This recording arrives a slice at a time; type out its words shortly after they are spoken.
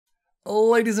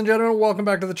Ladies and gentlemen, welcome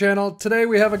back to the channel. Today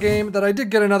we have a game that I did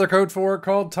get another code for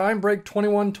called Time Break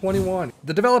 2121.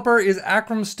 The developer is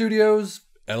Akram Studios,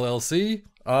 LLC.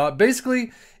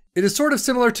 Basically, it is sort of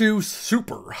similar to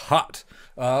Super Hot.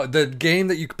 The game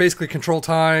that you basically control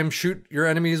time, shoot your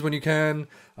enemies when you can,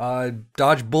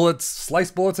 dodge bullets, slice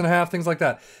bullets in half, things like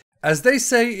that. As they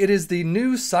say, it is the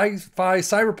new sci-fi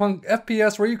cyberpunk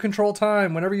FPS where you control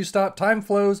time. Whenever you stop, time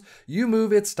flows. You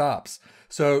move, it stops.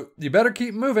 So you better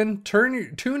keep moving,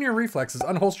 tune your reflexes,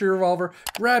 unholster your revolver,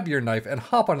 grab your knife, and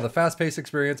hop onto the fast-paced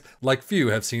experience like few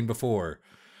have seen before.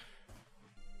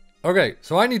 Okay,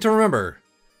 so I need to remember,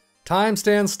 time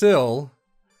stands still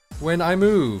when I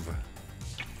move.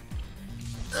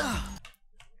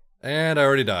 And I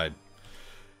already died.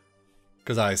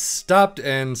 Because I stopped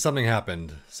and something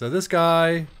happened. So this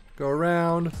guy, go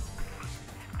around.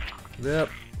 Yep.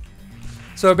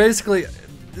 So basically,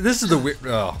 this is the weird...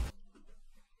 Oh.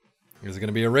 Is it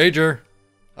gonna be a rager?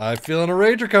 I'm feeling a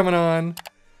rager coming on.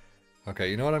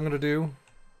 Okay, you know what I'm gonna do?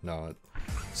 No.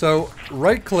 So,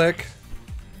 right click.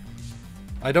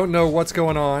 I don't know what's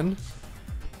going on.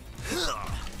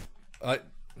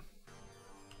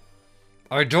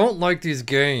 I don't like these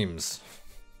games.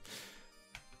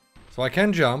 So I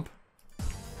can jump.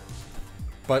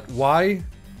 But why?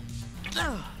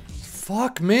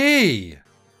 Fuck me!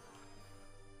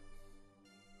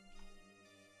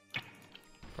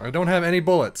 I don't have any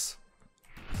bullets.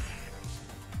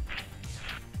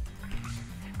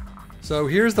 So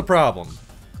here's the problem.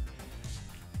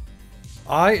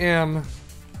 I am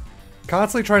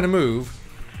constantly trying to move,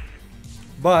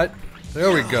 but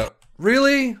there we go.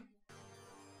 Really?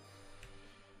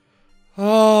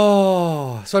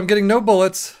 Oh, so I'm getting no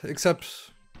bullets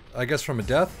except, I guess, from a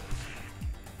death.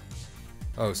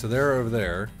 Oh, so they're over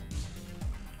there.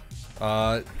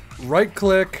 Right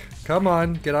click. Come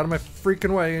on, get out of my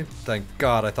freaking way. Thank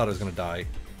God, I thought I was gonna die.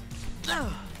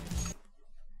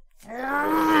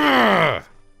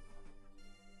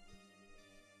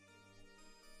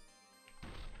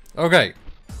 Okay.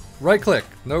 Right click.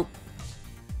 Nope.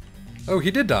 Oh,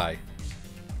 he did die.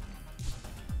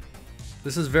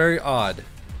 This is very odd.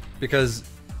 Because...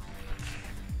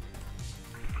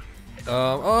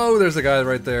 oh, there's a guy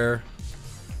right there.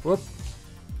 Whoop.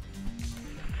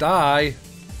 Die.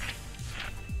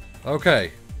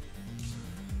 Okay.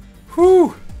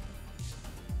 Whew!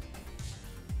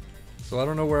 So I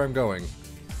don't know where I'm going.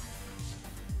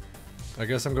 I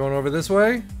guess I'm going over this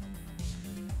way?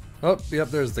 Oh, yep,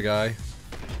 there's the guy.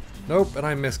 Nope, and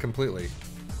I missed completely.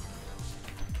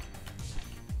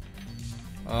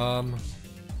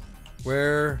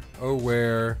 Where? Oh,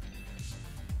 where?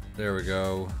 There we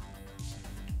go.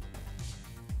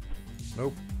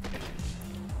 Nope.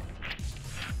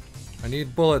 I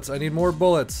need bullets. I need more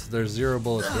bullets. There's 0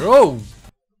 bullets there. Oh!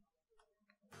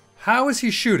 How is he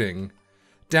shooting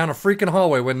down a freaking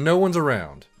hallway when no one's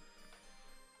around?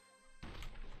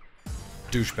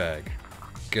 Douchebag.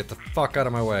 Get the fuck out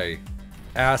of my way.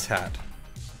 Asshat.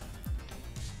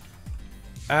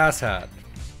 Asshat.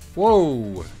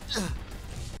 Whoa!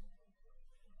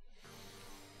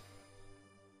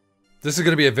 This is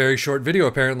gonna be a very short video,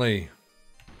 apparently.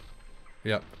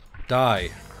 Yep.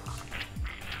 Die.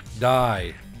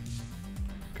 Die.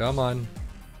 Come on.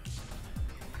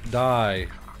 Die.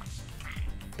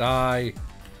 Die.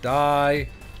 Die.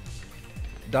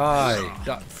 Die.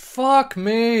 Die. Fuck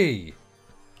me!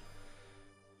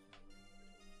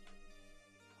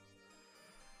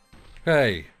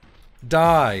 Hey.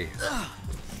 Die.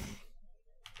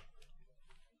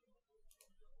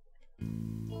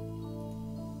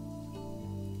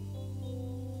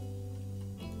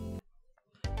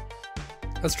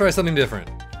 Let's try something different.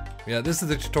 Yeah, this is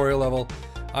the tutorial level.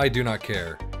 I do not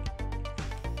care.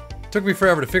 Took me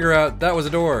forever to figure out that was a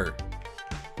door.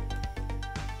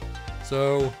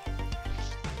 So...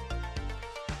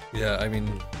 yeah, I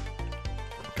mean...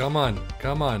 come on,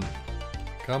 come on,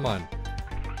 come on.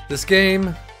 This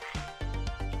game...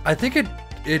 I think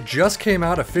it just came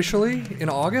out officially in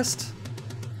August,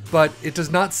 but it does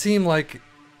not seem like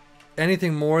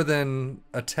anything more than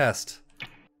a test.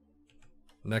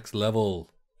 Next level.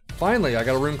 Finally, I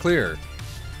got a room clear.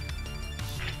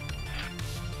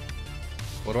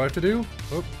 What do I have to do?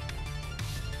 Oop.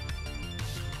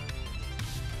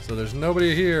 So there's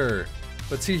nobody here.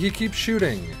 But see, he keeps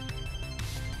shooting.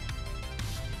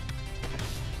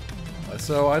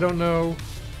 So I don't know.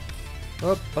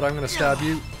 Oh, but I'm gonna stab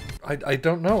you. I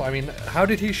don't know. I mean, how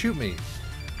did he shoot me?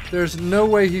 There's no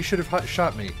way he should have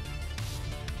shot me.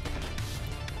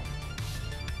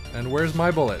 And where's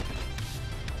my bullet?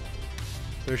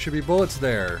 There should be bullets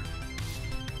there.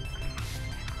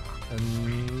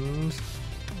 And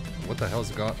what the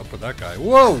hell's got up with that guy?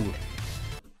 Whoa!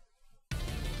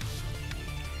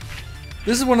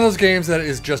 This is one of those games that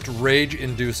is just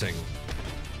rage-inducing.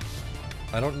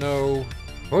 I don't know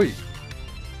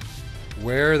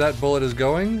where that bullet is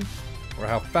going, or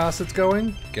how fast it's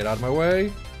going. Get out of my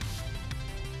way.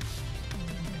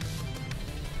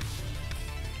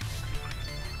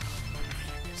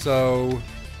 So,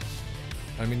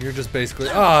 I mean, you're just basically...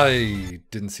 I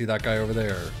didn't see that guy over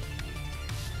there.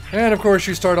 And of course,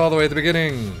 you start all the way at the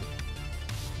beginning.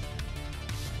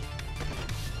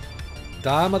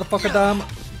 Die, motherfucker, die.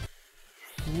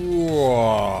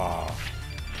 Whoa.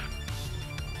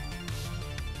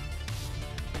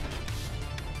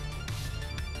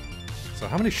 So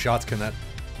how many shots can that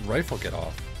rifle get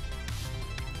off?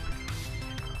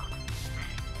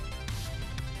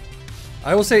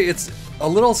 I will say it's a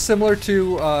little similar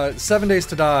to 7 Days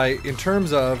to Die in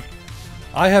terms of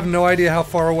I have no idea how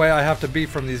far away I have to be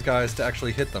from these guys to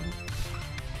actually hit them.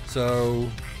 So,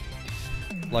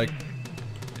 like,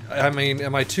 I mean,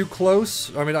 am I too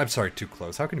close? I mean, I'm sorry, too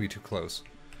close. How can you be too close?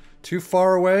 Too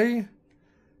far away?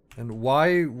 And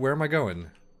why? Where am I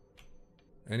going?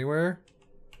 Anywhere?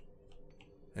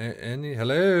 Any?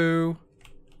 Hello?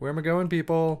 Where am I going,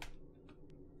 people?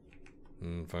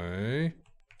 Okay.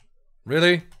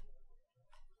 Really?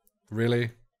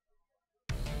 Really?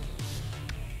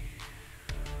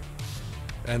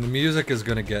 And the music is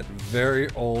gonna get very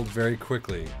old very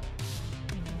quickly.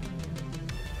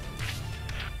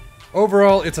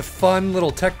 Overall, it's a fun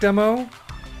little tech demo.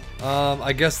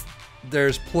 I guess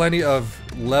there's plenty of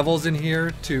levels in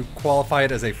here to qualify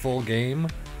it as a full game,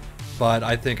 but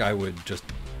I think I would just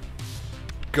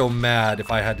go mad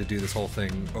if I had to do this whole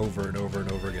thing over and over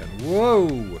and over again.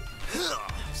 Whoa!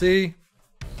 See?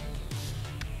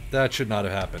 That should not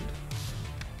have happened.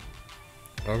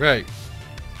 Okay.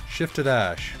 Shift to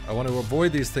dash. I want to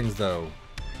avoid these things though.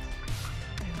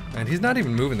 And he's not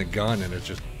even moving the gun and it's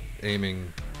just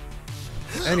aiming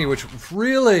any which...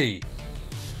 Really?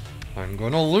 I'm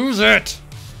gonna lose it!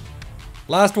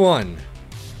 Last one.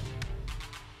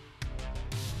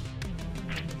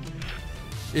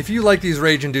 If you like these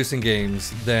rage-inducing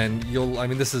games, then you'll... I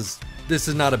mean, this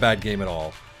is not a bad game at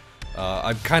all.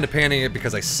 I'm kind of panning it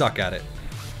because I suck at it.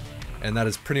 And that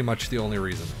is pretty much the only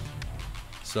reason.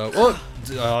 So,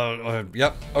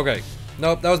 yep, okay.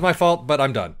 Nope, that was my fault, but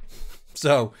I'm done.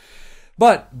 So,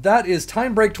 but that is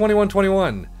Time Break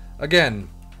 2121. Again,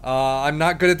 I'm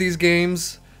not good at these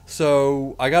games,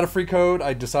 so I got a free code.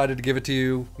 I decided to give it to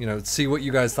you, you know, see what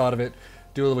you guys thought of it,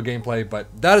 do a little gameplay, but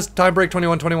that is Time Break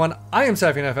 2121. I am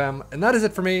sefian.FM, and that is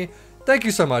it for me. Thank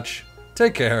you so much.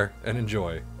 Take care, and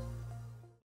enjoy.